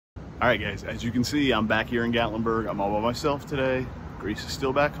All right, guys, as you can see, I'm back here in Gatlinburg. I'm all by myself today. Grace is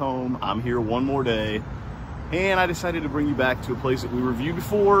still back home. I'm here one more day. And I decided to bring you back to a place that we reviewed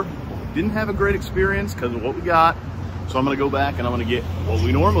before. Didn't have a great experience because of what we got. So I'm gonna go back and I'm gonna get what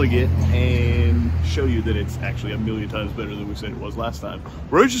we normally get and show you that it's actually a million times better than we said it was last time.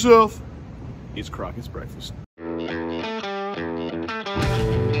 Brace yourself. It's Crockett's breakfast.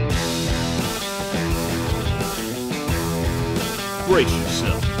 Brace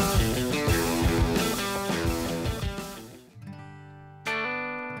yourself.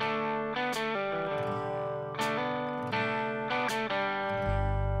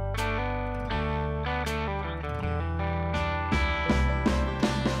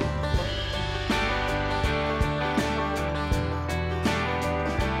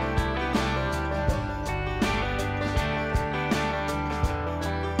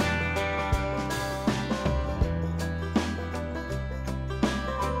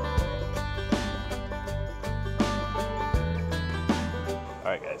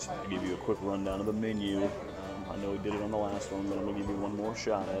 Alright guys, I'll give you a quick rundown of the menu. I know we did it on the last one, but I'm going to give you one more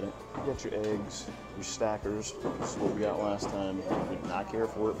shot at it. You got your eggs, your stackers. This is what we got last time. I did not care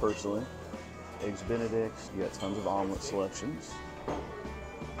for it personally. Eggs Benedicts, you got tons of omelet selections.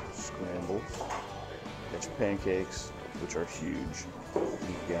 Scrambles. You got your pancakes, which are huge.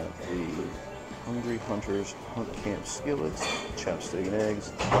 You've got the Hungry Hunter's Hunt Camp Skillets, chopstick and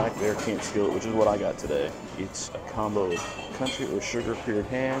eggs, Black Bear Camp Skillet, which is what I got today. It's a combo of country or sugar cured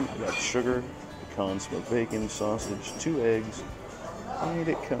ham. I got sugar, pecan smoked bacon, sausage, 2 eggs, and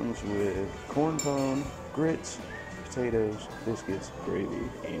it comes with corn pone, grits, potatoes, biscuits, gravy,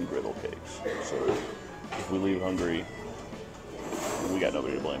 and griddle cakes. So if we leave hungry, we got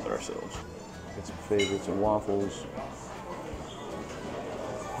nobody to blame but ourselves. Got some favorites and waffles.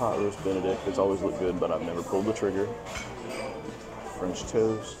 Hot roast Benedict, it's always looked good, but I've never pulled the trigger. French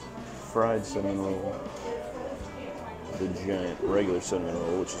toast, fried cinnamon roll, the giant regular cinnamon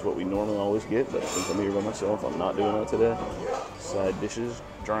roll, which is what we normally always get, but since I'm here by myself, I'm not doing that today. Side dishes,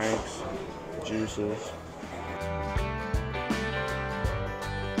 drinks, juices.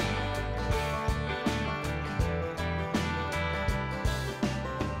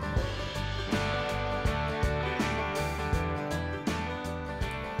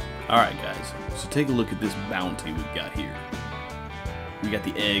 All right, guys, so take a look at this bounty we've got here. We got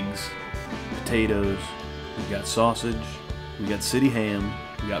the eggs, potatoes, we got sausage, we got city ham,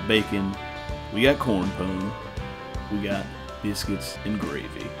 we got bacon, we got corn pone, we got biscuits and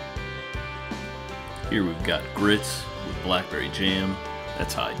gravy. Here we've got grits with blackberry jam.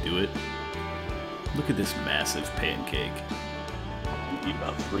 That's how I do it. Look at this massive pancake. Eat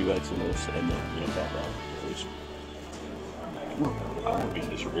about 3 bites of this and then get that out, please. I won't be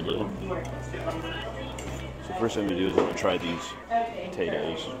miserable. So first thing we do is I'm going to try these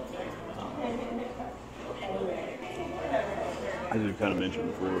potatoes. As we've kind of mentioned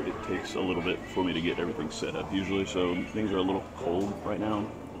before, it takes a little bit for me to get everything set up usually, so things are a little cold right now.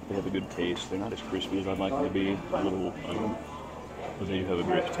 They have a good taste. They're not as crispy as I'd like them to be. A little, but they do have a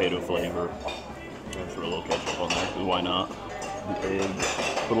great potato flavor. Throw a little ketchup on there, because why not? The eggs.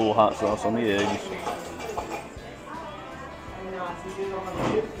 Put a little hot sauce on the eggs.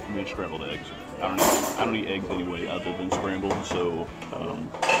 And then scrambled eggs. I don't eat eggs anyway other than scrambled, so I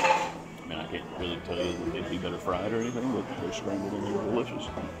mean I can't really tell you that they'd be better fried or anything, but they're scrambled and they're delicious.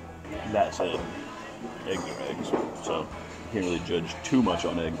 That said, eggs are eggs, so I can't really judge too much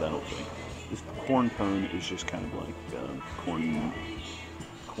on eggs, I don't think. This corn pone is just kind of like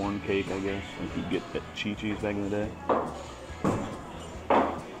corn cake, I guess, like you get at Chi-Chi's back in the day.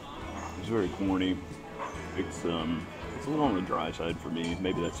 It's very corny. It's a little on the dry side for me.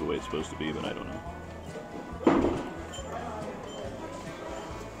 Maybe that's the way it's supposed to be, but I don't know.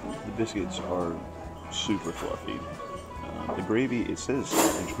 The biscuits are super fluffy. The gravy, it says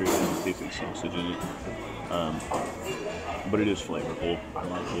sausage gravy, I'm tasting sausage in it. But it is flavorful. I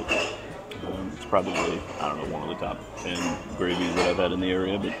like it. It's probably, I don't know, one of the top 10 gravies that I've had in the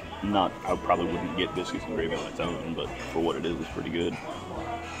area, but not, I probably wouldn't get biscuits and gravy on its own, but for what it is, it's pretty good.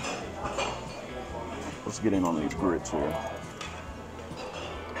 Let's get in on these grits here.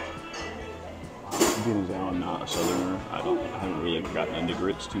 Being as I'm not a southerner, I haven't really gotten into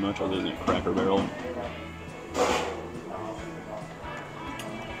grits too much other than Cracker Barrel.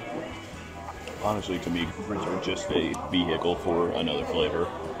 Honestly, to me, grits are just a vehicle for another flavor,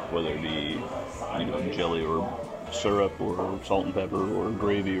 whether it be, you know, jelly or syrup or salt and pepper or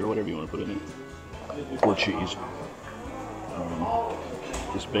gravy or whatever you want to put in it, or cheese.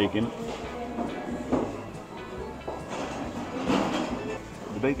 This bacon.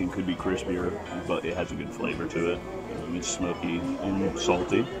 The bacon could be crispier, but it has a good flavor to it. It's smoky and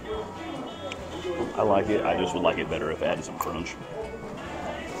salty. I like it. I just would like it better if it had some crunch.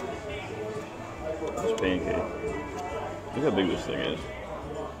 This pancake. Look how big this thing is.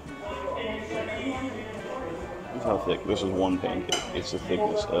 Look how thick. This is one pancake. It's the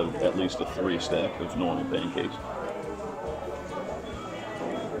thickness of at least a 3 stack of normal pancakes.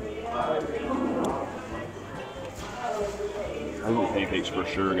 I think the pancakes for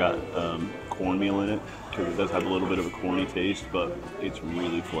sure got cornmeal in it, because it does have a little bit of a corny taste, but it's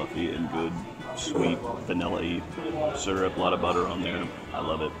really fluffy and good, sweet, vanilla-y syrup, a lot of butter on there. I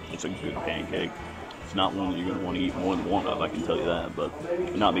love it. It's a good pancake. It's not one that you're going to want to eat more than one of, I can tell you that, but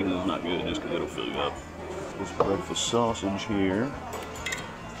not because it's not good, just because it'll fill you up. This breakfast sausage here.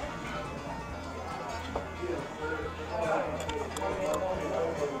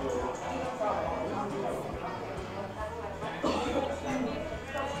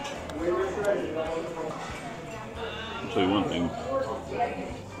 I'll tell you one thing,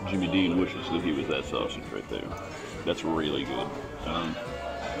 Jimmy Dean wishes that he was that sausage right there. That's really good.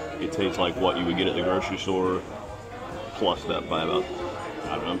 It tastes like what you would get at the grocery store, plus that by about,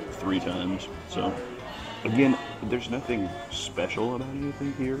 I don't know, 3 times. So, again, there's nothing special about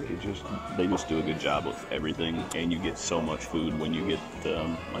anything here. They just do a good job with everything, and you get so much food when you get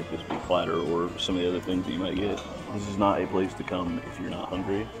like this big platter or some of the other things that you might get. This is not a place to come if you're not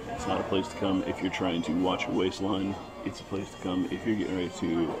hungry. It's not a place to come if you're trying to watch your waistline. It's a place to come if you're getting ready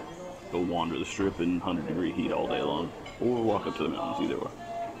to go wander the strip in 100-degree heat all day long, or walk up to the mountains, either way.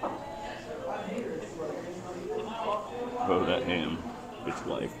 Oh, that ham, it's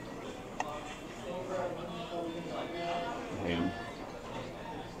life. Ham.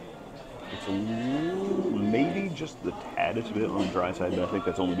 It's a little, maybe just the taddest bit on the dry side, but I think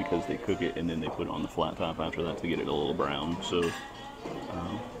that's only because they cook it and then they put it on the flat top after that to get it a little brown. So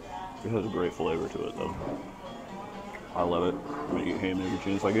it has a great flavor to it, though. I love it. I'm gonna eat ham every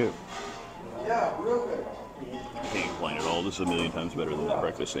chance I get. Yeah, real good. I can't complain at all. This is a million times better than that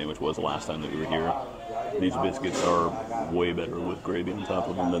breakfast sandwich was the last time that we were here. These biscuits are way better with gravy on top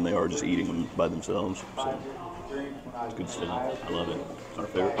of them than they are just eating them by themselves. So it's good stuff. I love it. It's our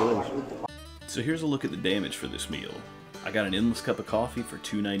favorite place. So here's a look at the damage for this meal. I got an endless cup of coffee for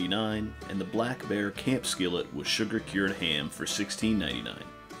 $2.99 and the Black Bear Camp Skillet with sugar-cured ham for $16.99.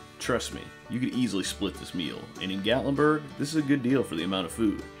 Trust me, you could easily split this meal, and in Gatlinburg, this is a good deal for the amount of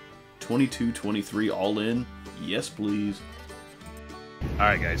food. $22.23 all in, yes please.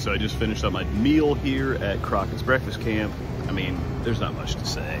 Alright guys, so I just finished up my meal here at Crockett's Breakfast Camp. I mean, there's not much to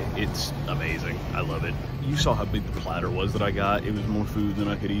say. It's amazing. I love it. You saw how big the platter was that I got. It was more food than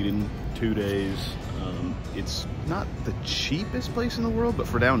I could eat in 2 days. It's not the cheapest place in the world, but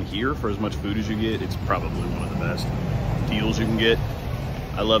for down here, for as much food as you get, it's probably one of the best deals you can get.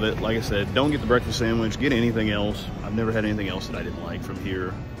 I love it. Like I said, don't get the breakfast sandwich, get anything else. I've never had anything else that I didn't like from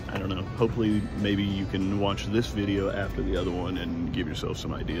here. I don't know. Hopefully, maybe you can watch this video after the other one and give yourself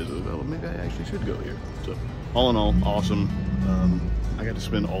some ideas of, oh, maybe I actually should go here. So, all in all, awesome. I got to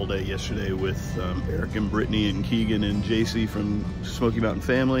spend all day yesterday with Eric and Brittany and Keegan and JC from Smoky Mountain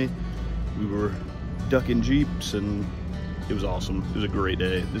Family. We were ducking Jeeps, and it was awesome. It was a great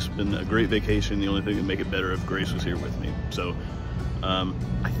day. This has been a great vacation. The only thing that would make it better if Grace was here with me. So,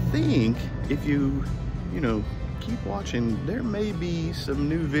 I think if you keep watching, there may be some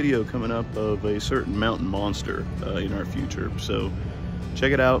new video coming up of a certain mountain monster in our future. So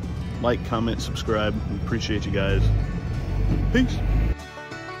check it out. Like, comment, subscribe. We appreciate you guys. Peace.